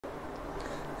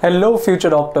Hello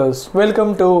future doctors,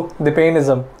 welcome to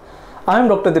Dipenism. I am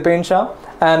Dr. Dipen Shah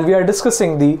and we are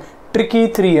discussing the tricky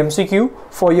 3 MCQ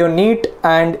for your NEET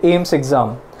and AIIMS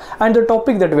exam. And the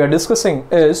topic that we are discussing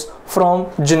is from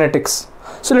genetics.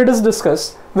 So let us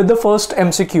discuss with the first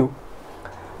MCQ.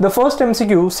 The first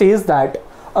MCQ says that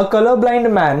a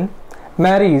colorblind man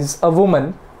marries a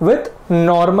woman with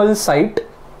normal sight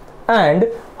and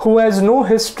who has no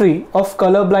history of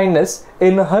colorblindness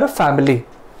in her family.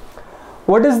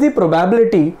 What is the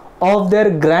probability of their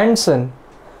grandson,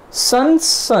 son's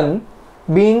son,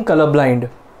 being colorblind?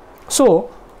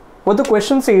 So, what the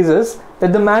question says is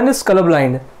that the man is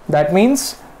colorblind. That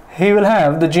means he will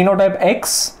have the genotype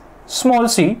X, small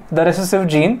c, the recessive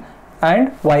gene,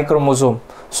 and Y chromosome.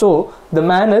 So, the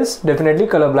man is definitely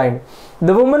colorblind.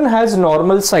 The woman has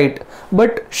normal sight,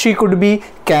 but she could be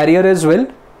carrier as well.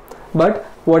 But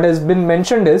what has been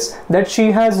mentioned is that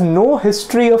she has no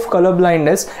history of color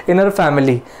blindness in her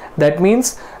family. That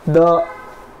means the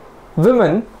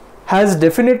woman has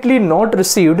definitely not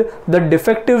received the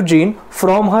defective gene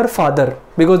from her father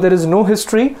because there is no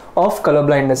history of color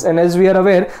blindness. And as we are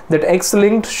aware that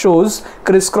X-linked shows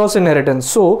crisscross inheritance.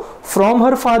 So from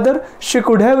her father she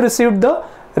could have received the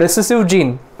recessive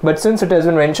gene. But since it has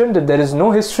been mentioned that there is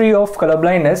no history of color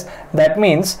blindness, that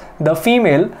means the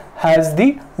female has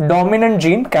the dominant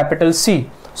gene capital C.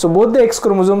 So both the X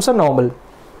chromosomes are normal.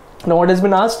 Now what has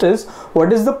been asked is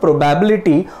what is the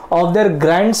probability of their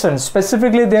grandson?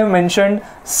 Specifically they have mentioned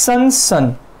son's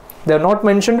son. They have not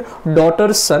mentioned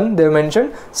daughter's son. They have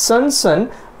mentioned son's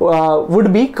son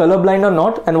would be colorblind or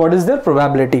not, and what is their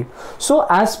probability. So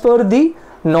as per the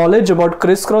knowledge about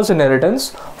crisscross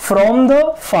inheritance, from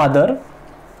the father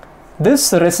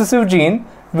this recessive gene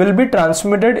will be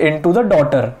transmitted into the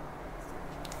daughter,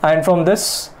 and from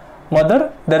this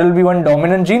mother there will be one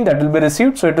dominant gene that will be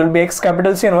received, so it will be X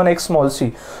capital C and one X small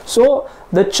c. So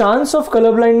the chance of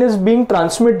colorblindness being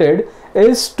transmitted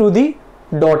is to the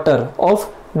daughter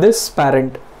of this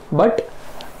parent, but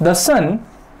the son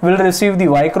will receive the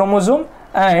Y chromosome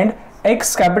and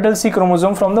X capital C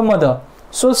chromosome from the mother.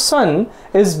 So son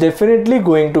is definitely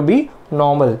going to be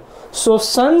normal. So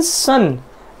son's son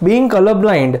being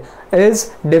colorblind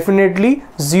is definitely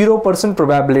 0%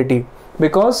 probability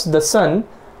because the son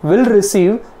will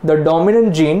receive the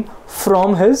dominant gene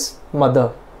from his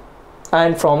mother,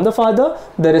 and from the father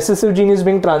the recessive gene is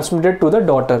being transmitted to the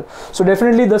daughter. So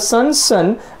definitely the son's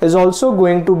son is also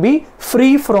going to be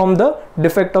free from the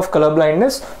defect of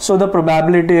colorblindness. So the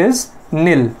probability is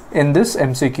nil in this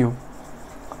MCQ.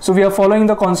 So we are following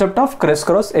the concept of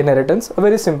crisscross inheritance, a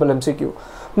very simple MCQ.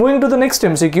 Moving to the next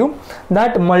MCQ,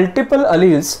 that multiple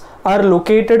alleles are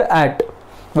located at,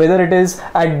 whether it is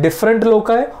at different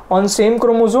loci on same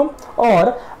chromosome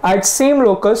or at same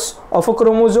locus of a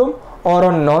chromosome or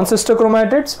on non-sister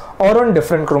chromatids or on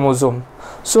different chromosome.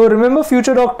 So remember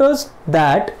future doctors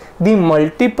that the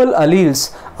multiple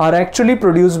alleles are actually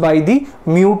produced by the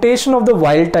mutation of the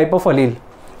wild type of allele.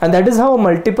 And that is how a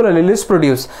multiple allele is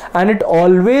produced, and it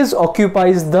always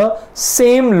occupies the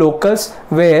same locus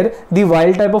where the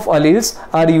wild type of alleles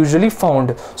are usually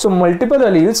found. So multiple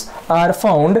alleles are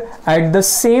found at the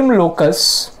same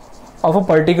locus of a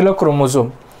particular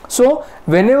chromosome. So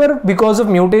whenever, because of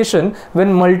mutation,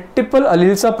 when multiple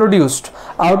alleles are produced,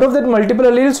 out of that multiple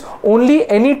alleles only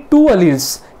any 2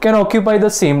 alleles can occupy the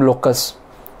same locus.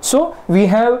 So we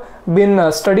have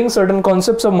been studying certain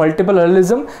concepts of multiple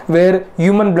allelism, where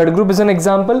human blood group is an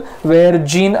example, where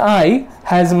gene I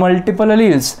has multiple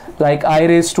alleles like I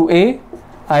raised to A,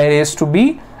 I raised to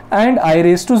B and I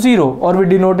raised to 0, or we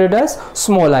denote it as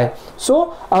small I.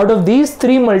 So out of these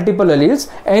 3 multiple alleles,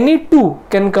 any 2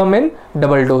 can come in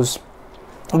double dose,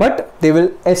 but they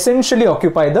will essentially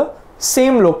occupy the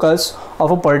same locus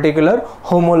of a particular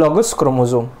homologous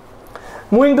chromosome.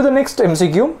 Moving to the next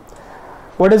MCQ.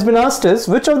 What has been asked is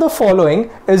which of the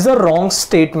following is the wrong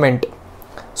statement.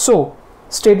 So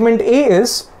statement A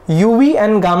is UV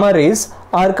and gamma rays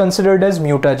are considered as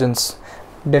mutagens.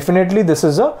 Definitely this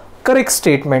is a correct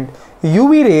statement.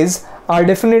 UV rays are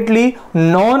definitely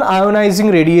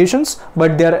non-ionizing radiations,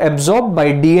 but they are absorbed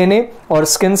by DNA or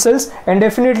skin cells, and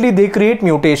definitely they create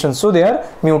mutations, so they are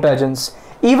mutagens.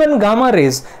 Even gamma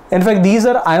rays, in fact these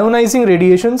are ionizing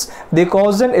radiations, they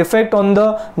cause an effect on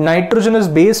the nitrogenous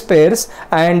base pairs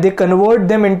and they convert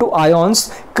them into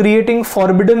ions, creating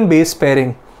forbidden base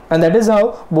pairing, and that is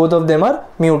how both of them are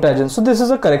mutagens. So this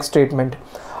is a correct statement.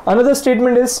 Another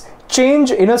statement is change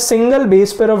in a single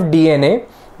base pair of DNA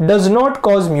does not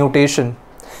cause mutation.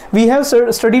 We have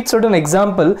studied certain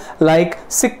example like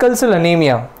sickle cell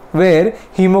anemia, where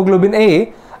hemoglobin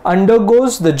A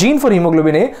undergoes, the gene for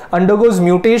hemoglobin A undergoes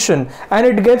mutation and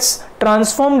it gets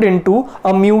transformed into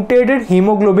a mutated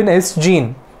hemoglobin S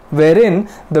gene, wherein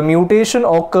the mutation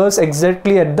occurs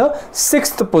exactly at the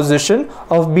 6th position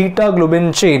of beta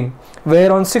globin chain,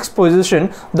 where on 6th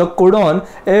position the codon,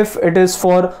 if it is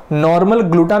for normal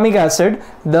glutamic acid,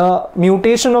 the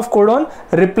mutation of codon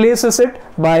replaces it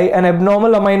by an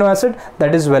abnormal amino acid,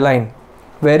 that is valine,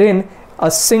 wherein a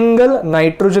single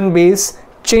nitrogen base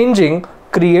changing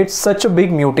creates such a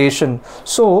big mutation.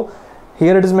 So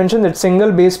here it is mentioned that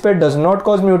single base pair does not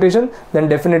cause mutation, then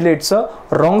definitely it's a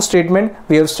wrong statement.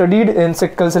 We have studied in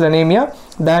sickle cell anemia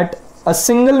that a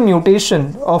single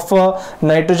mutation of a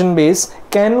nitrogen base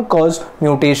can cause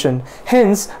mutation.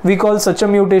 Hence, we call such a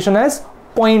mutation as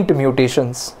point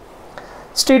mutations.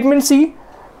 Statement C,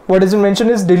 what is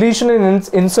mentioned is deletion and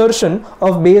insertion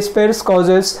of base pairs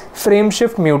causes frame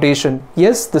shift mutation.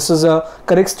 Yes, this is a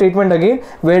correct statement again,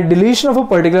 where deletion of a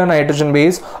particular nitrogen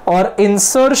base or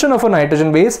insertion of a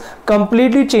nitrogen base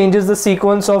completely changes the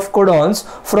sequence of codons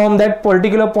from that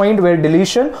particular point where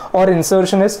deletion or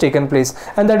insertion has taken place,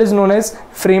 and that is known as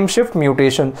frame shift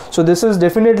mutation. So this is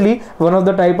definitely one of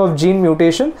the type of gene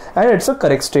mutation, and it's a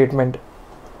correct statement.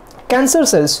 Cancer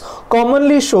cells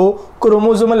commonly show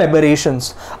chromosomal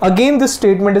aberrations. Again, this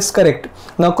statement is correct.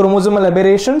 Now, chromosomal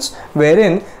aberrations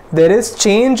wherein there is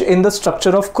change in the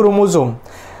structure of chromosome,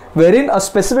 wherein a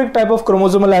specific type of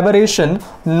chromosomal aberration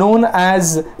known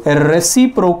as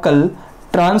reciprocal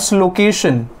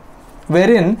translocation,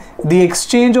 wherein the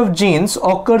exchange of genes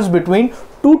occurs between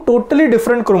two totally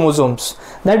different chromosomes,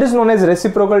 that is known as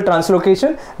reciprocal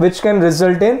translocation, which can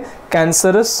result in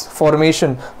cancerous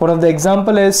formation. One of the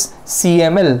example is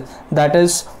CML, that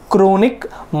is chronic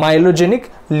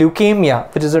myelogenic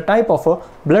leukemia, which is a type of a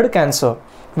blood cancer,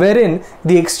 wherein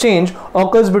the exchange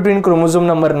occurs between chromosome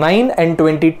number 9 and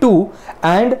 22,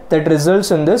 and that results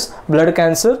in this blood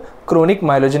cancer, chronic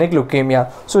myelogenic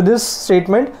leukemia. So this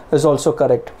statement is also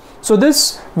correct. So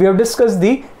this, we have discussed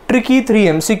the tricky 3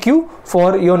 MCQ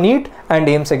for your NEET and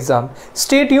AIIMS exam.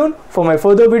 Stay tuned for my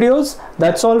further videos.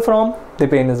 That's all from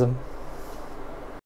Dipenism.